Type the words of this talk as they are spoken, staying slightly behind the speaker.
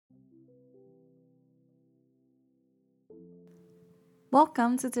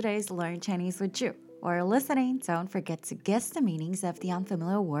Welcome to today's Learn Chinese with Ju. While listening, don't forget to guess the meanings of the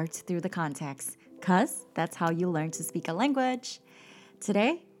unfamiliar words through the context, cause that's how you learn to speak a language.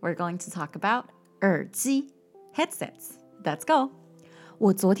 Today, we're going to talk about 耳机 headsets. Let's go.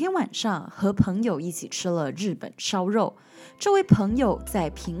 我昨天晚上和朋友一起吃了日本烧肉，这位朋友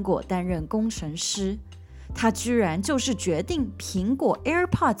在苹果担任工程师。他居然就是决定苹果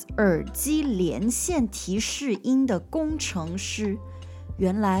AirPods 耳机连线提示音的工程师。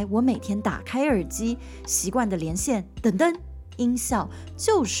原来我每天打开耳机，习惯的连线噔噔音效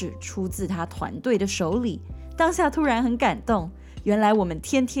就是出自他团队的手里。当下突然很感动，原来我们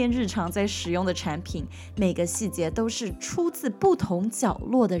天天日常在使用的产品，每个细节都是出自不同角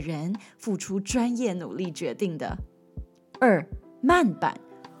落的人付出专业努力决定的。2. 慢版，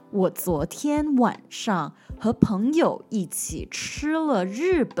我昨天晚上和朋友一起吃了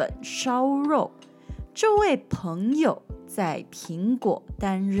日本烧肉，这位朋友在苹果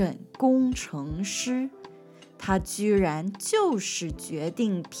担任工程师，他居然就是决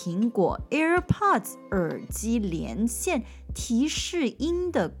定苹果 AirPods 耳机连线提示音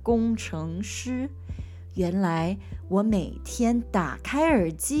的工程师。原来我每天打开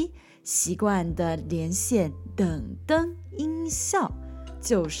耳机，习惯的连线噔噔音效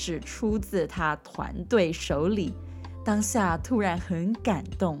就是出自他团队手里。当下突然很感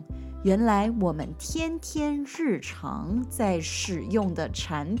动，原来我们天天日常在使用的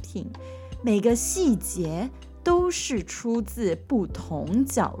产品，每个细节都是出自不同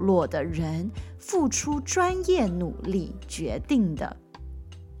角落的人付出专业努力决定的。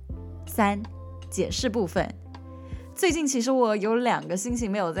3. 解释部分。最近其实我有2个星期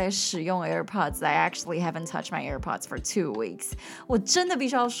没有在使用 AirPods. I actually haven't touched my AirPods for 2 weeks. 我真的必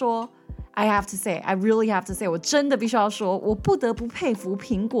须要说I have to say, I really have to say, 我真的必须要说，我不得不佩服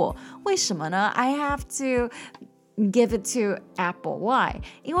苹果。为什么呢？ I have to give it to Apple. Why?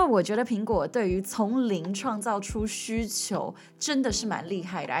 因为我觉得苹果对于从零创造出需求真的是蛮厉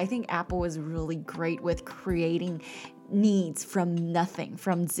害的。I think Apple is really great with creating needs from nothing,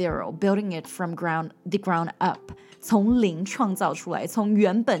 from zero, building it from the ground up. 从零创造出来，从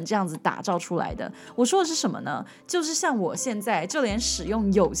原本这样子打造出来的。我说的是什么呢？就是像我现在就连使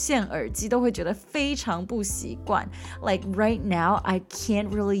用有线耳机都会觉得非常不习惯。Like right now, I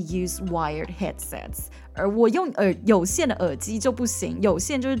can't really use wired headsets. 而我用有线的耳机就不行，有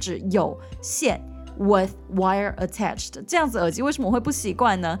线就是指有线 with wire attached. 这样子耳机为什么会不习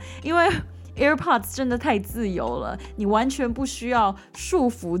惯呢？因为AirPods 真的太自由了，你完全不需要束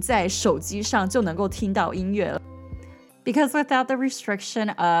缚在手机上就能够听到音乐了。Because without the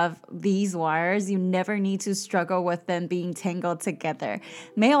restriction of these wires, you never need to struggle with them being tangled together.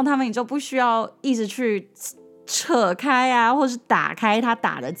 没有它们，你就不需要一直去扯开啊，或是打开它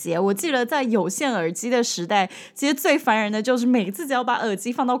打的结。我记得在有线耳机的时代，其实最烦人的就是每次只要把耳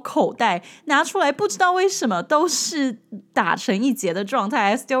机放到口袋，拿出来不知道为什么都是打成一结的状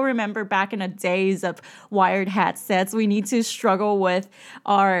态。I still remember back in the days of wired headsets, we need to struggle with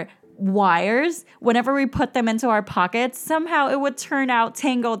our wires. Whenever we put them into our pockets, somehow it would turn out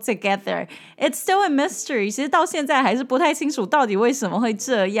tangled together. It's still a mystery. 其实到现在还是不太清楚到底为什么会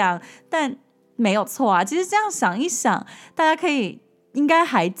这样，但没有错啊。其实这样想一想，大家应该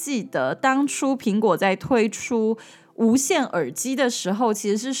还记得当初苹果在推出无线耳机的时候，其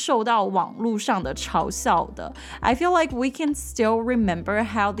实是受到网络上的嘲笑的。I feel like we can still remember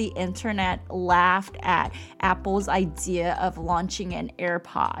how the internet laughed at Apple's idea of launching an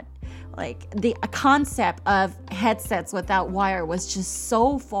AirPod. Like the concept of headsets without wire was just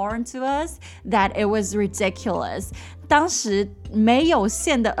so foreign to us that it was ridiculous. 当时没有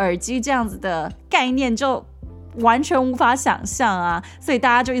线的耳机这样子的概念就完全无法想象啊，所以大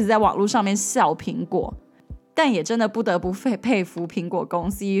家就一直在网络上面笑苹果。但也真的不得不佩服苹果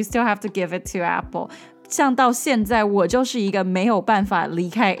公司 You still have to give it to Apple. 像到现在我就是一个没有办法离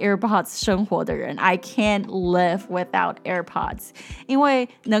开 AirPods 生活的人。I can't live without AirPods. 因为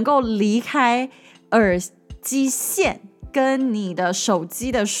能够离开耳机线跟你的手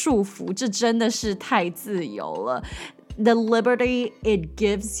机的束缚，这真的是太自由了。The liberty it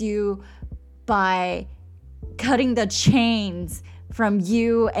gives you by cutting the chains from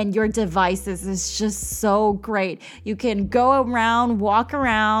you and your devices is just so great. You can go around, walk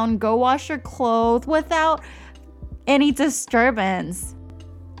around, go wash your clothes without any disturbance.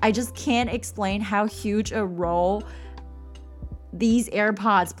 I just can't explain how huge a role these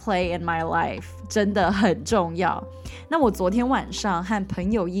AirPods play in my life. 真的很重要。那我昨天晚上和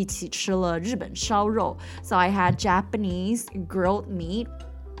朋友一起吃了日本烧肉。So I had Japanese grilled meat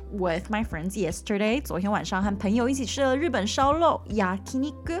with my friends yesterday. 昨天晚上和朋友一起吃了日本烧肉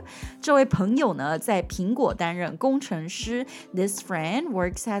yakiniku。这位朋友呢，在苹果担任工程师。This friend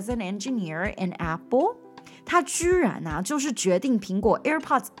works as an engineer in Apple。他居然啊，就是决定苹果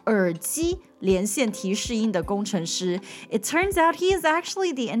AirPods 耳机连线提示音的工程师。It turns out he is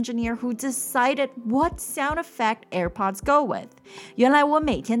actually the engineer who decided what sound effect AirPods go with. 原来我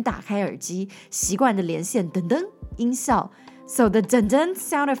每天打开耳机，习惯的连线噔噔音效。So the dun dun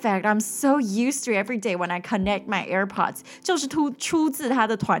sound effect I'm so used to every day when I connect my AirPods 就是出自他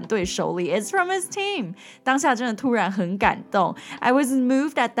的团队手里 It's from his team 当下真的突然很感动 I was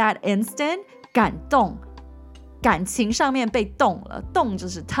moved at that instant 感动感情上面被动了动就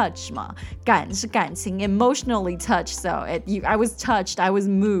是 touch 嘛感是感情 emotionally touched so I was touched I was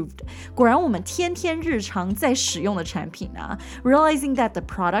moved 果然我们天天日常在使用的产品啊 realizing that the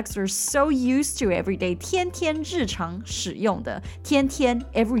products we're so used to every day 天天日常使用的天天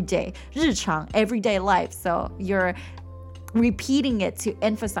every day 日常 everyday life so you're repeating it to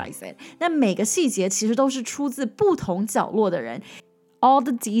emphasize it 那每个细节其实都是出自不同角落的人All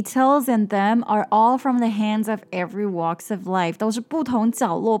the details in them are all from the hands of every walks of life 都是不同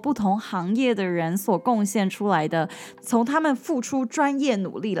角落不同行业的人所贡献出来的从他们付出专业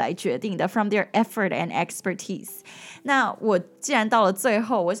努力来决定的 from their effort and expertise 那我既然到了最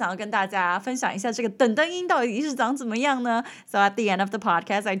后我想要跟大家分享一下这个等灯音到底是长怎么样呢 So at the end of the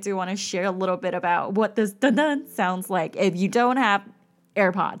podcast I do want to share a little bit about what this dun dun sounds like if you don't have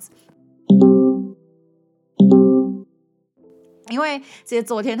AirPods因为其实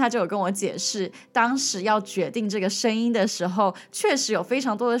昨天他就有跟我解释当时要决定这个声音的时候确实有非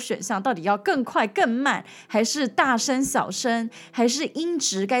常多的选项到底要更快更慢还是大声小声还是音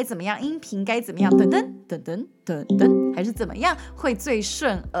质该怎么样音频该怎么样等等等等等等还是怎么样会最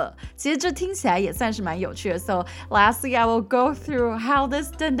顺耳其实这听起来也算是蛮有趣的 So lastly I will go through how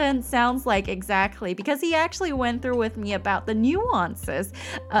this dun dun sounds like exactly because he actually went through with me about the nuances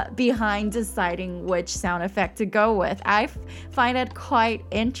behind deciding which sound effect to go with I find it quite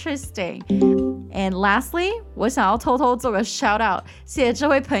interesting And lastly 我想要偷偷做个 shout out 谢谢这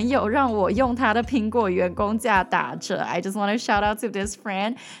位朋友让我用他的苹果员工价打折 I just want to shout out to this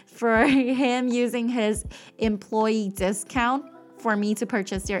friend for him using his employee discount for me to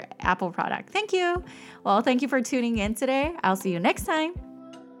purchase your Apple product. Thank you. Well, thank you for tuning in today. I'll see you next time.